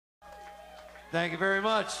Thank you very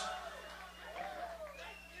much.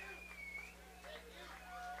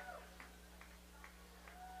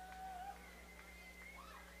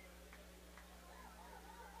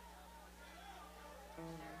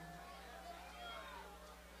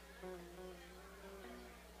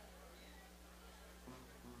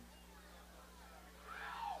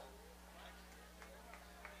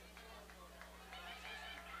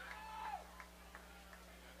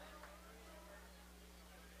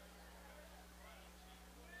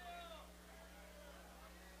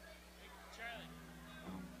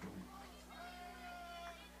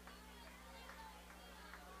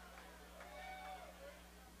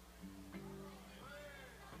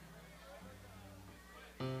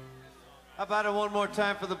 How about it one more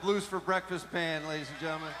time for the Blues for Breakfast band, ladies and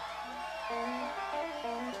gentlemen?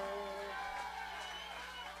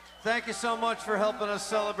 Thank you so much for helping us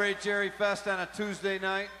celebrate Jerryfest on a Tuesday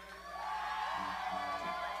night.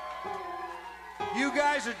 You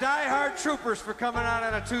guys are die-hard troopers for coming out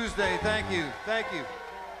on a Tuesday. Thank you. Thank you.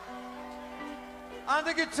 On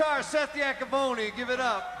the guitar, Seth Yacovone, give it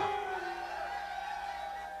up.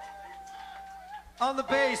 On the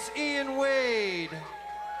bass, Ian Wade.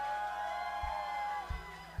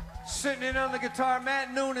 Sitting in on the guitar, Matt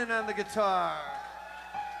Nunan on the guitar.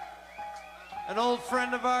 An old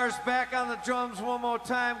friend of ours back on the drums one more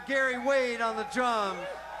time, Gary Wade on the drums.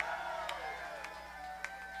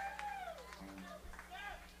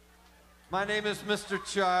 My name is Mr.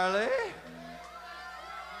 Charlie.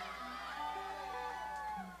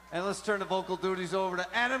 And let's turn the vocal duties over to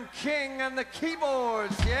Adam King on the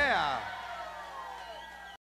keyboards, yeah.